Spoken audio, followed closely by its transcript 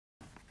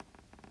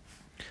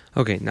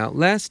Okay, now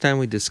last time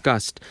we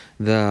discussed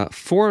the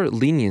 4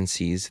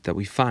 leniencies that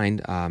we find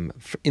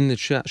in the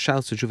Shalos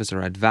Teshuvos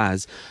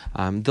Radvaz,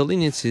 the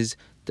leniencies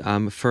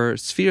for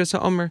Sefiras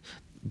Ha'Omer.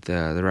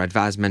 The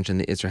Radvaz mentioned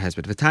the Isra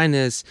Hezbet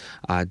V'Tainis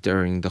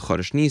during the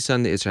Chodesh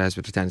Nisan, the Isra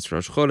Hezbet V'Tainis for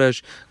Rosh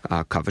Chodesh,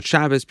 Kavod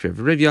Shabbos, Pri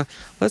V'Rivya.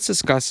 Let's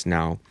discuss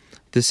now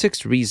the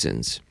 6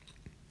 reasons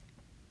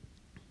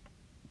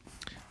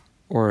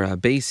or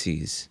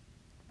bases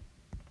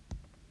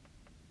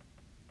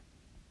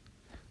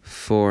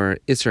for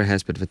Isra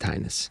Hezbet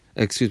V'Tainis.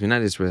 Excuse me,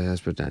 not Isra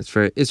Hezbet V'Tainis.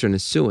 For Isra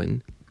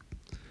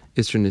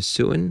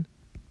Nesuin,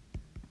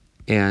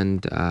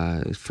 and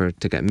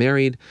to get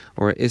married,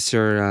 or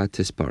Isra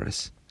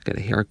Tisparis, get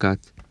a haircut,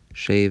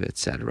 shave,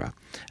 etc.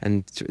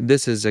 And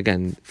this is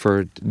again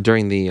for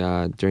during the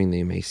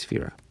Yemei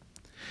Sefira.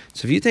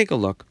 So if you take a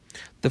look,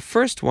 the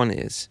first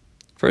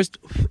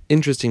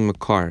interesting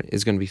makar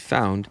is going to be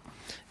found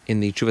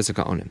in the Teshuvos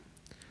Ga'onim.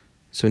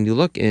 So when you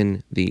look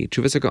in the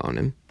Teshuvos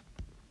Ga'onim,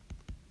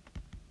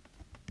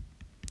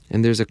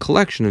 and there's a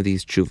collection of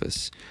these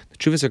tshuvas. The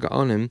Teshuvos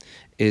Ga'onim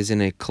is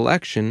in a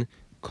collection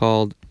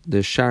called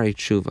the Shari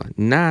Tshuva,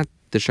 not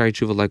the Shari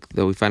Tshuva like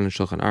that we find in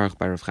Shulchan Aruch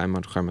by Rav Chaim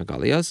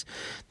Magalios.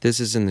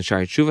 This is in the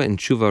Shari Tshuva in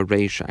Tshuva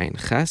Reish Ayin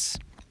Ches.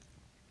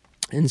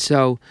 And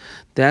so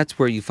that's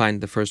where you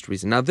find the first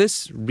reason. Now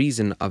this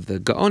reason of the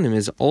Gaonim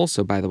is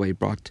also, by the way,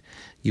 brought,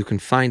 you can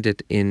find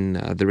it in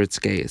the Ritz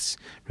Geis,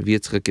 Rav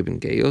Yitzchak ibn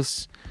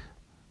Geus.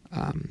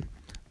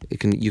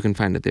 You can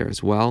find it there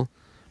as well.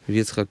 Rav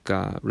Yitzchak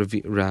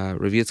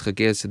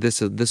Geis,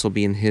 this will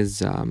be in his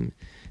Hilchos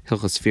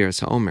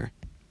Sefiras Ha'Omer.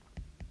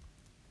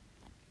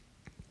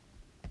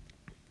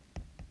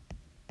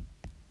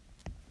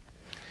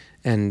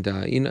 And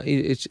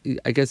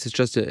I guess it's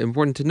just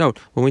important to note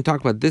when we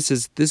talk about this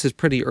is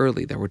pretty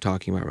early that we're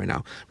talking about right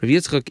now. Rav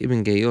Yitzchak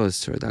ibn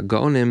Geus, or the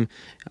Gaonim,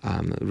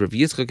 Rav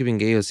Yitzchak ibn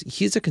Geus,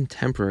 he's a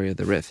contemporary of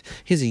the Rif.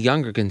 He's a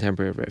younger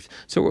contemporary of Rif.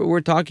 So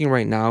we're talking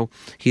right now.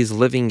 He's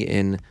living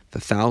in the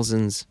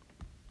thousands,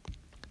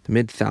 the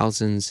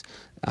mid-thousands.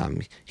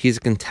 He's a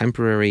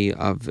contemporary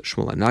of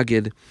Shmuel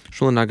Nagid.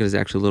 Shmuel Nagid is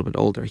actually a little bit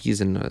older. He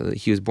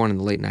was born in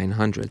the late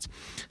 900s.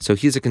 So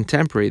he's a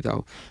contemporary,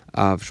 though,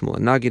 of Shmuel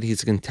Nagid.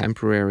 He's a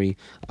contemporary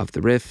of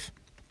the Rif.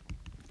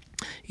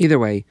 Either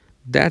way,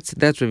 that's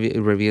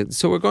Rav.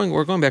 So we're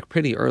going back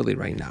pretty early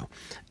right now.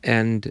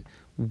 And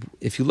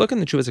if you look in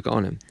the Teshuvos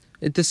Ga'onim,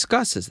 it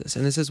discusses this,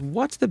 and it says,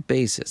 what's the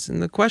basis?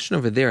 And the question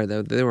over there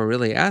that they were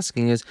really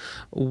asking is,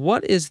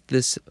 what is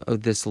this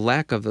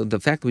lack of the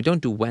fact that we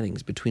don't do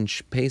weddings between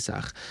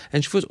Pesach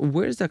and Shavuos?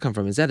 Where does that come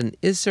from? Is that an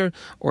Isser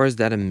or is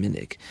that a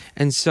Minig?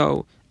 And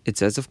so it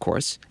says, of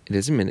course, it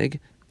is a Minig,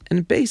 and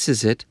it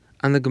bases it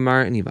on the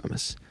Gemara in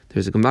Yavamis.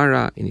 There's a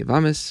Gemara in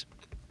Yavamis,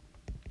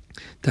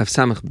 Daf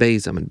Samach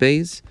Beis Amud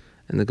Beis,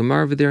 and the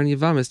Gemara over there in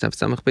Yavamis, Daf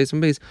Samach Beis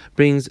Amud Beis,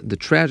 brings the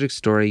tragic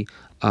story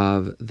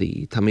of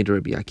the Talmid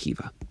Rabbi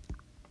Akiva.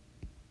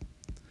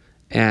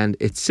 And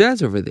it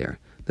says over there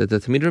that the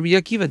Talmid Rabbi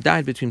Akiva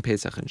died between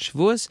Pesach and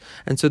Shavuos,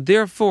 and so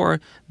therefore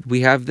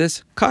we have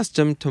this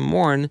custom to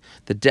mourn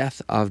the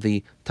death of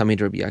the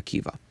Talmid Rabbi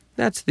Akiva.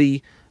 That's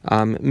the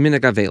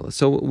Minhag Avelos.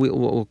 So what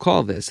we'll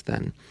call this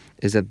then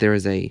is that there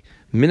is a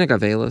Minhag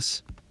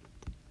Avelos.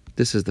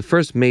 This is the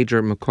first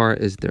major makar,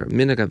 is there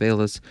Minhag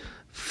Avelos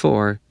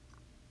for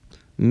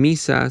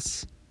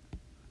Misas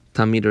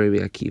Talmid Rabbi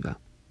Akiva.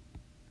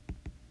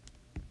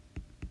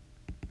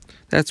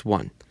 That's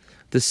one.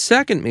 The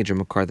second major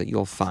makar that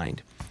you'll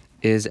find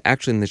is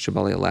actually in the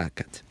Shebali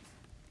Halacha.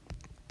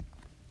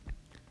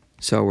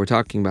 So we're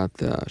talking about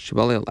the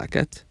Shebali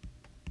Halacha,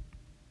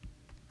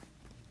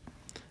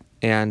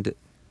 and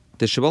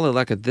the Shebali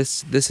Halacha.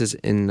 This is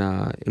in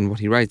what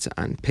he writes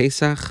on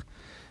Pesach.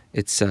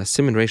 It's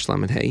Siman Reish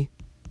Lamed Hey.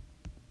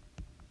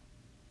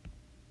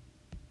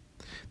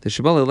 The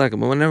Shebali Halacha.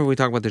 Whenever we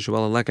talk about the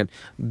Shebali Halacha,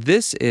 the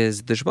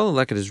Shebali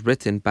Halacha is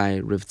written by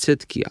Rav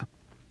Tzidkiah.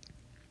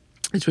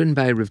 It's written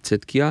by Rav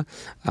Tzidkiah.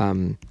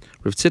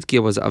 Rav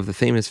Tzidkiah was of the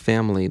famous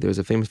family. There was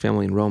a famous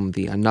family in Rome,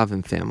 the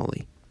Anavim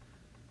family.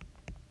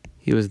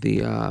 He was the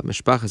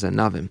Mishpachas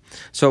Anavim.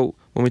 So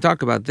when we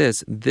talk about Rav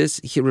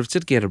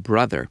Tzidkiah had a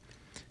brother.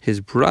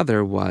 His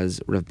brother was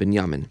Rav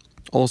Binyamin,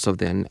 also of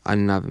the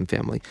Anavim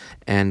family.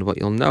 And what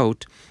you'll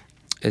note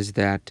is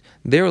that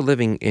they were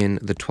living in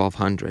the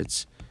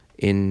 1200s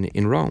in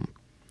Rome.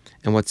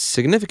 And what's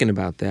significant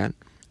about that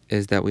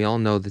is that we all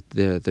know that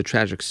the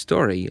tragic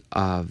story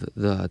of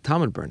the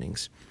Talmud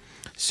burnings.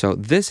 So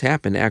this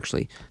happened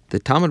actually. The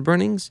Talmud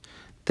burnings,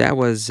 that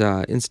was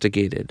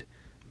instigated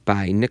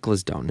by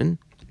Nicholas Donin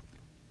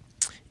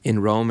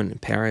in Rome and in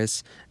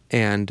Paris,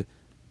 and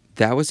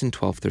that was in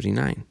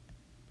 1239.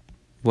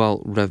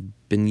 Well, Rav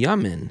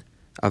Binyamin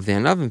of the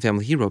Anavim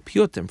family, he wrote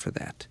Piyutim for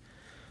that.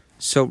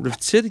 So Rav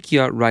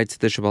Tzidkiah writes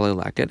the Shebali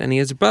Halacha, and he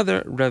has a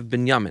brother, Rav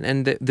Binyamin,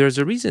 and there's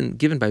a reason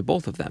given by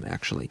both of them,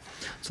 actually.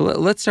 So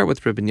let's start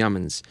with Rav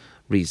Binyamin's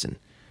reason.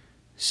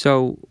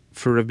 So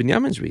for Rav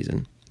Binyamin's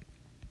reason,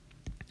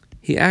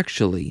 he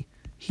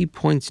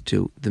points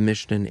to the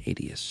Mishnah in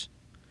Eidius.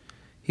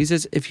 He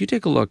says, if you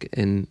take a look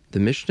in the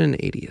Mishnah in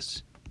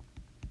Eidius,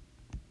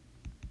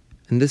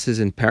 and this is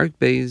in Parak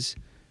Beis,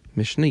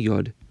 Mishnah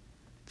Yod.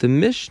 The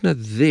Mishnah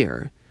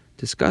there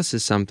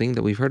discusses something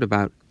that we've heard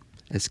about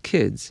as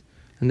kids,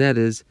 and that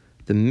is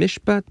the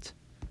Mishpat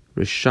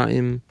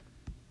Rishaim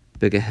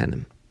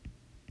Begehenim.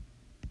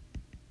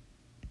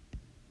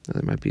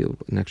 There might be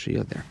an extra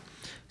Yod there.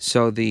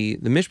 So the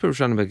Mishpat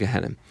Rishaim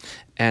Begehenim,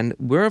 and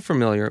we're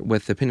familiar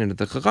with the opinion of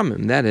the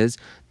Chachamim. That is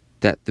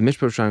that the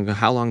Mishpat Rishaim,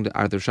 how long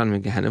are the Rishaim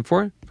and Gehenim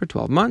for? For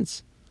 12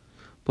 months.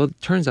 Well,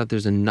 it turns out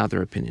there's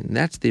another opinion. And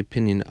that's the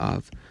opinion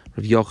of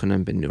Rav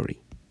Yochanan ben Nuri.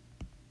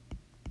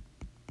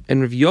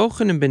 And Rav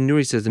Yochanan ben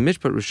Nuri says the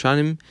Mishpat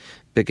Rishanim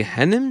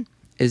Begehenim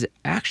is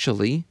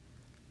actually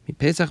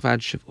Pesach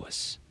Vad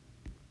Shavuos.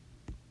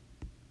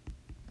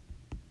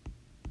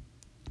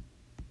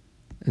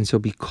 And so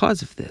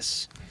because of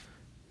this,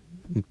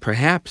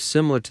 perhaps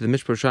similar to the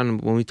Mishpat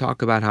Rishanim, when we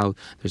talk about how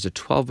there's a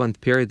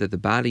 12-month period that the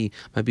body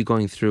might be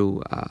going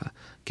through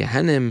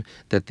Gehenim,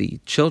 that the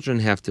children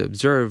have to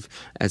observe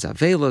as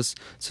Avelos,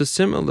 so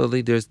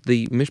similarly there's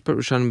the Mishpat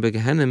Rishanim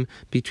Begehenim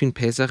between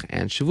Pesach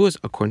and Shavuos,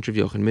 according to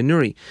Rav Yochanan ben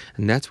Nuri.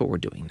 And that's what we're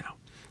doing now.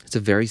 It's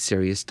a very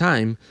serious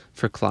time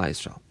for Klal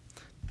Yisrael.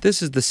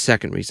 This is the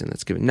second reason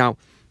that's given. Now,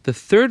 the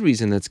third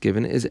reason that's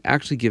given is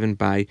actually given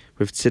by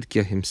Rav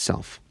Tzidkiah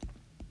himself.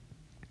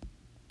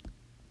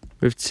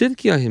 Rav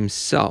Tzidkiah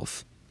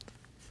himself,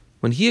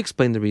 when he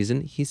explained the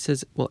reason, he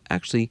says, well,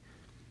 actually,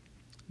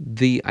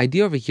 the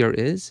idea over here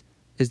is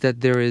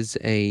that there is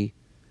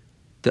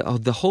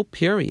the whole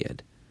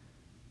period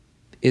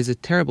is a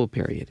terrible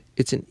period.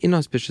 It's an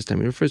inauspicious time.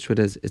 He refers to it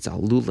as it's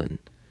alulin.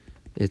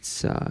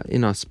 It's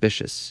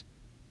inauspicious.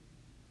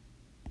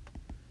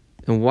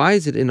 And why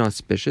is it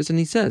inauspicious? And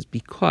he says,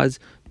 because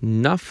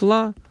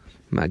nafla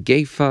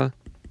magefa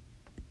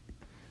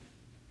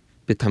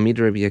b'tamid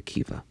Rabbi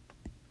Akiva.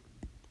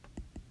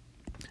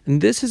 And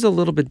this is a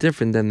little bit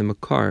different than the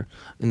Makar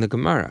in the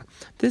Gemara.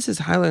 This is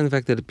highlighting the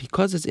fact that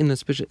because it's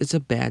inauspicious, it's a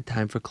bad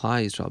time for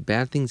Klal Yisrael.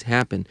 Bad things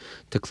happen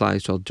to Klal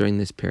Yisrael during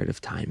this period of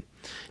time.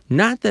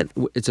 Not that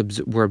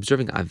we're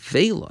observing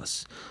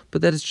Avelos,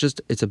 but that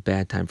it's a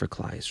bad time for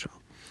Klal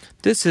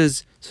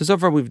Yisrael. So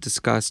far we've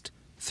discussed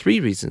three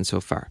reasons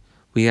so far.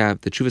 We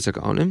have the Tshuvas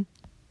Ga'onim,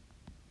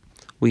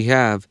 we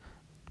have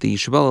the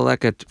Shabbat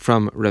Halacha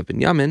from Reb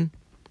Binyamin,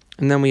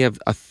 and then we have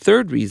a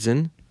third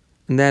reason,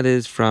 and that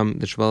is from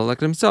the Shabbat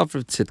Halacha himself,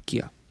 Rav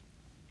Tzidkiah.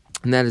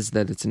 And that is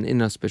that it's an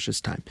inauspicious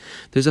time.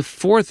 There's a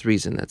fourth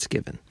reason that's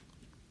given.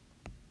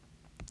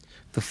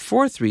 The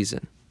fourth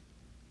reason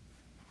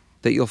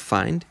that you'll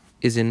find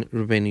is in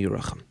Rבינו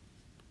Yirוחam.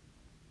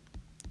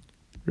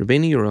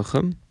 Rבינו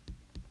Yirוחam,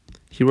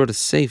 he wrote a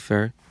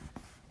sefer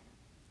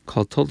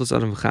called Toldos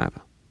Adam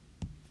V'Chava.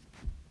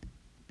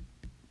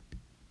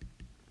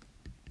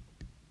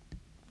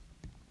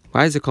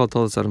 Why is it called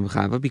Toldos Adam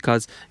V'Chava?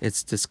 Because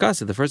it's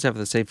discussed. The first half of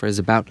the sefer is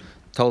about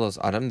Toldos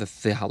Adam, the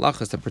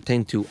halachas that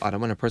pertain to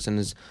Adam when a person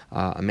is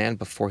a man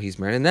before he's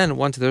married. And then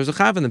once there's a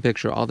chav in the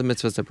picture, all the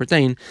mitzvahs that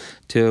pertain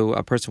to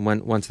a person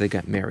once they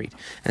get married.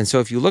 And so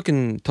if you look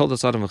in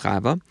Toldos Adam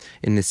V'Chava,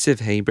 in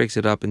Nesiv Hey, he breaks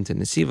it up into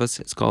Nesivas.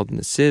 It's called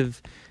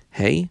Nesiv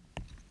Hey.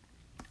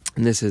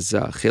 And this is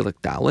Chelik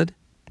Daled.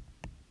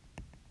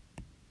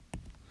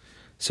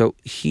 So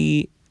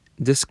he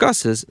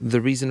discusses the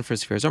reason for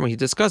Sefiras Ha'Omer. He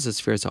discusses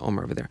Sefiras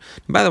Ha'Omer over there.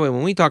 And by the way,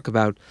 when we talk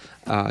about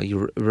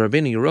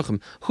Rבינו Yirוחam,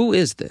 who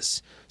is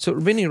this? So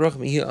Rבינו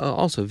Yirוחam, he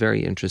also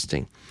very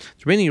interesting.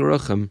 Rבינו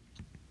Yirוחam,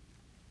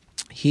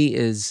 he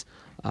is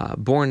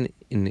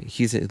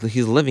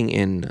he's living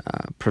in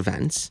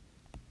Provence,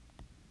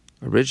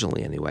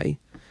 originally anyway.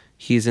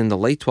 He's in the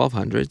late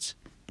 1200s.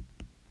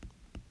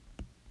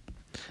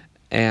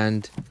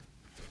 And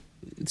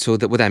so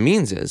what that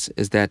means is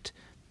that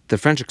the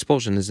French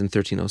expulsion is in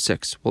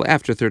 1306. Well,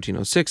 after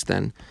 1306,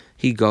 then,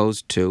 he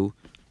goes to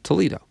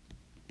Toledo.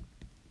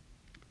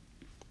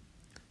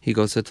 He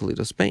goes to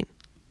Toledo, Spain,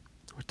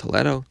 or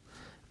Toledo,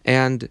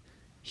 and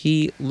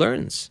he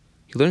learns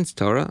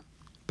Torah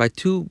by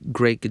two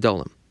great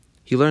Gedolim.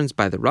 He learns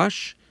by the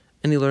Rosh,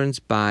 and he learns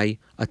by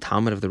a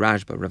Talmud of the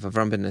Rashba, Rav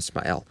Avram ben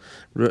Ismael.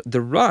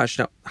 The Rosh,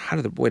 now, how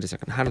did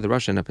the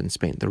Rosh end up in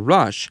Spain? The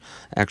Rosh,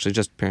 actually,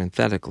 just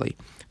parenthetically,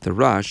 the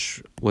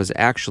Rosh was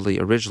actually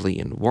originally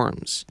in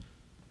Worms.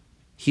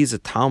 He's a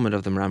Talmud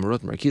of the Maram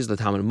Rotenberg. He's the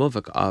Talmud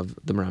Muvak of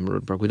the Maram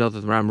Rotenberg. We know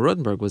that the Maram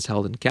Rotenberg was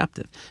held in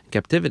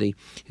captivity.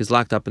 He was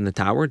locked up in the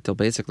tower till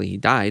basically he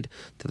died,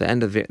 to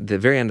the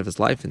very end of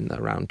his life in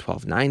around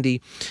 1290,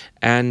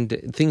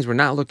 and things were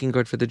not looking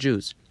good for the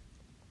Jews.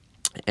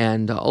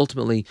 And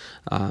ultimately,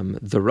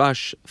 the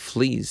Rosh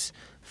flees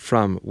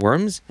from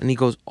Worms, and he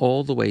goes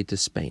all the way to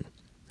Spain.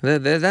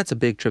 That's a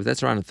big trip.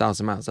 That's around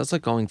 1,000 miles. That's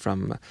like going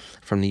from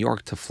New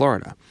York to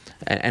Florida.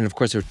 And of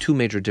course, there are two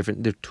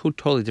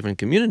totally different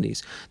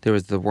communities. There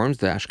was the Worms,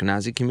 the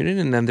Ashkenazi community,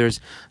 and then there's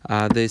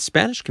the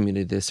Spanish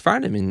community, the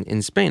Sephardim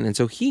in Spain. And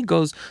so he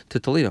goes to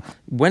Toledo.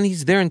 When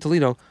he's there in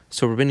Toledo,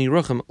 so Rבינו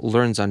Yirוחam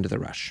learns under the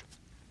Rosh.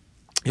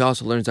 He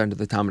also learns under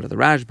the Talmud of the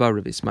Rashba,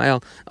 Rabbi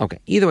Ismail. Okay,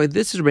 either way,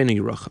 this is Rבינו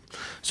Yirוחam.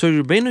 So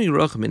Rבינו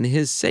Yirוחam, in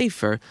his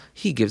Sefer,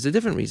 he gives a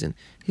different reason.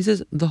 He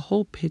says the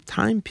whole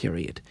time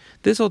period,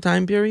 this whole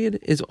time period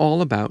is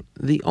all about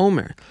the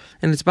Omer.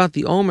 And it's about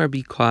the Omer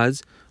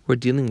because we're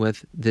dealing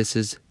with, this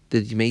is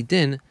the Yimei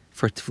Din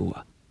for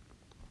Tfuah.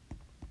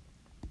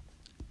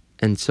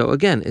 And so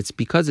again, it's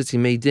because it's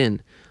Yimei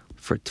Din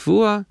for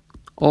Tfuah,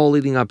 all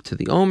leading up to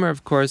the Omer,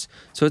 of course.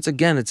 So it's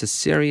a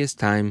serious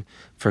time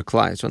for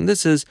Klai. So, and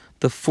this is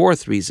the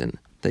fourth reason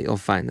that you'll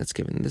find that's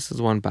given. This is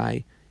one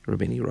by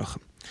Rבינו Yirוחam.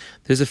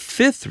 There's a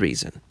fifth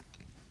reason,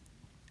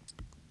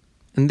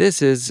 and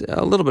this is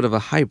a little bit of a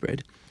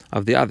hybrid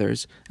of the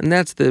others, and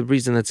that's the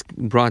reason that's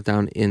brought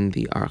down in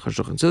the Aruch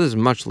HaShulchan. So this is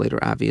much later,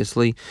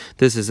 obviously.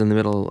 This is in the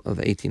middle of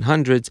the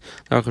 1800s.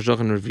 The Aruch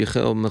HaShulchan, Rav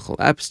Yechiel Michal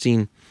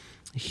Epstein,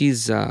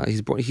 he's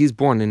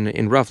born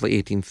in roughly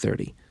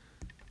 1830.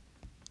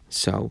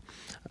 So,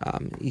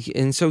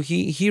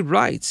 he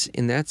writes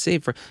in that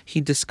sefer, he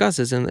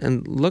discusses,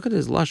 and look at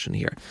his lashon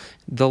here.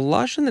 The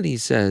lashon that he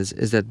says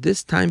is that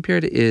this time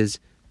period is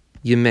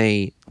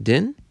Yimei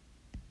Din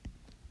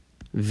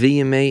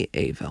v'Yimei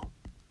Evel,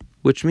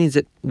 which means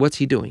that what's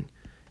he doing?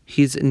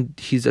 He's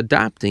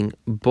adopting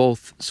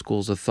both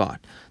schools of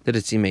thought. That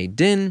it's Yimei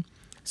Din,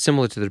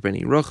 similar to the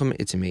Rבינו Yirוחam,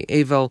 it's Yimei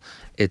Evel,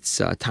 it's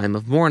a time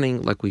of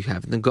mourning like we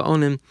have in the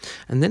Gaonim,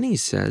 and then he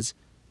says,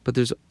 but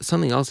there's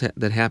something else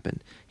that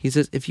happened. He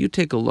says, if you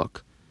take a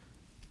look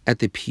at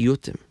the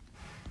piyutim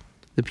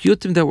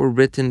that were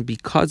written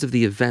because of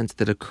the events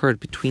that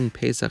occurred between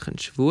Pesach and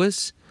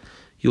Shavuos,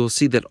 you'll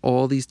see that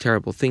all these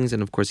terrible things,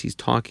 and of course he's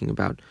talking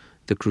about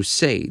the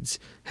Crusades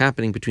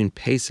happening between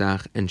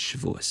Pesach and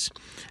Shavuos.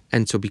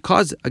 And so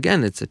because,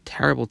 again, it's a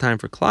terrible time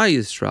for Klal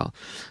Yisrael,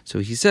 so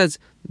he says,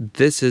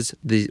 this is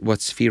what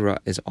Sefira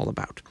is all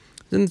about.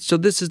 And so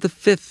this is the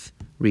fifth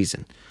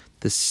reason.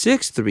 The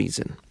sixth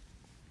reason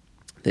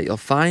that you'll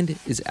find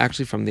is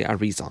actually from the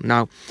Arizal.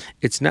 Now,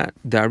 it's not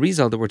the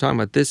Arizal that we're talking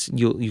about. This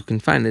you can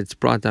find it's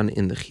brought down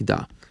in the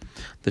Chida.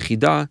 The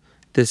Chida,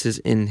 this is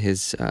in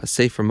his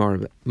Sefer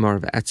Marav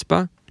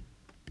Etzba,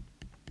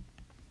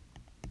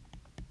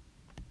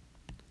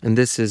 and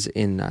this is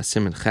in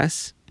Siman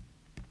Ches.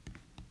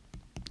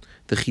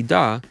 The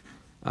Chida,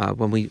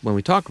 when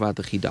we talk about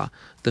the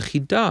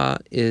Chida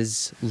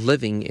is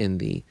living in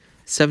the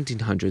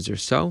 1700s or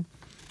so,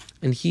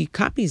 and he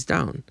copies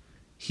down.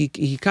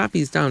 He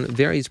copies down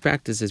various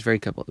practices,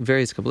 various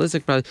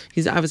Kabbalistic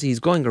practices. He's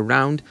going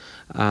around.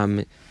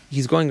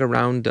 He's going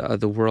around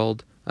the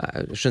world.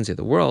 I shouldn't say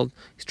the world.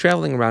 He's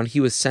traveling around.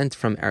 He was sent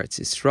from Eretz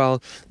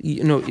Yisrael.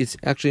 It's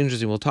actually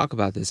interesting. We'll talk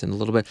about this in a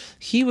little bit.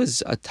 He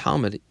was a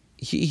Talmud.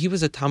 He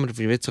was a Talmud of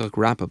Rav Yitzchak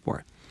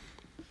Rappaport.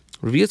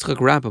 Rav Yitzchak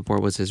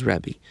Rappaport was his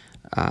Rebbe.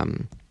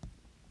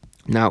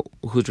 Now,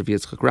 who's Rav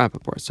Yitzchak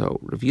Rappaport? So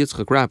Rav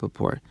Yitzchak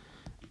Rappaport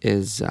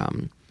is.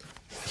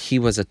 He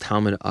was a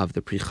Talmud of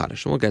the Pri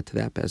Chadash, and we'll get to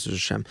that, Be'ez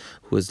Hashem,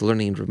 who was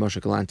learning in Rav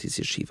Moshe Galanti's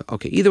yeshiva.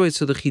 Okay, either way,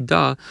 so the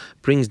Chida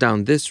brings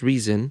down this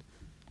reason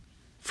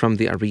from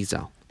the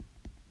Arizal.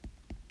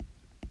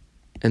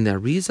 And the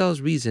Arizal's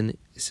reason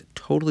is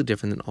totally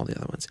different than all the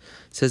other ones.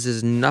 It says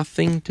there's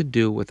nothing to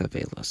do with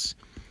Avelos.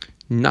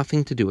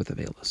 Nothing to do with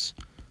Avelos.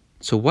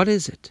 So what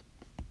is it?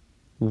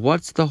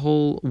 What's the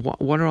whole,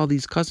 what are all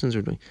these customs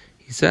we're doing?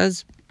 He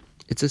says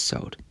it's a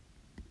sod,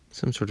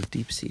 some sort of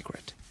deep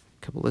secret.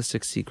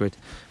 Kabbalistic secret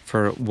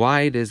for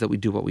why it is that we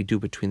do what we do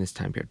between this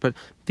time period. But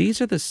these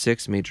are the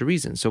six major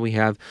reasons. So we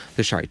have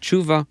the Shari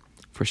Tshuva,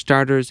 for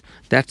starters.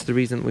 That's the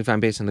reason we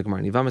find based on the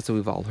Gemara Nivamis that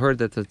we've all heard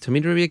that the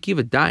Talmid Rabbi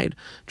Akiva died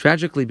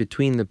tragically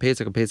between the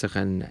Pesach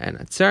and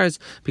Atzeres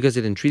because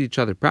they didn't treat each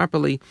other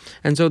properly.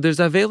 And so there's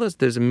Avelis,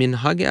 there's a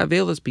Minhage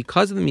Avelis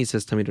because of the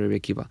Mises Talmid Rabbi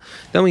Akiva.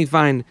 Then we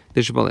find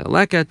the Shebali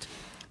Halakat,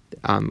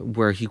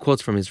 where he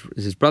quotes from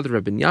his brother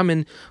Rabbi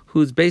Yamin,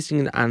 who's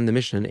basing it on the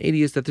Mishnah in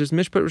 80s that there's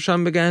Mishpat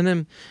Rishon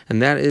Beganim, and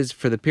that is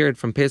for the period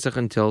from Pesach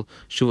until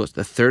Shavuos.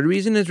 The third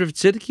reason is Rav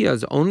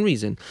Tzidkiya's own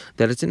reason,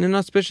 that it's an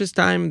inauspicious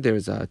time.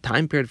 There's a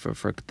time period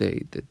for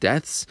the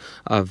deaths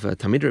of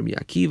Talmid Rabbi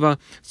Akiva.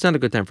 It's not a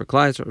good time for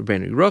Klai, so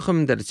Rבינו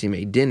Yirוחam, that it's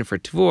Yimei Din for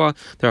Tvuah.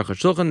 The Aruch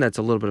HaShulchan, that's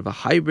a little bit of a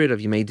hybrid of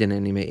Yimei Din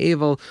and Yimei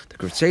Evel. The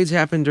Crusades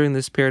happened during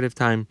this period of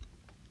time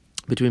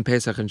between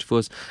Pesach and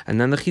Shavuos, and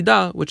then the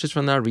Chida, which is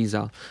from the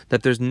Arizal,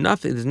 that there's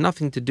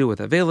nothing to do with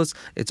Avelis,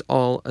 it's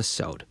all a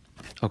sod.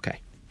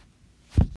 Okay.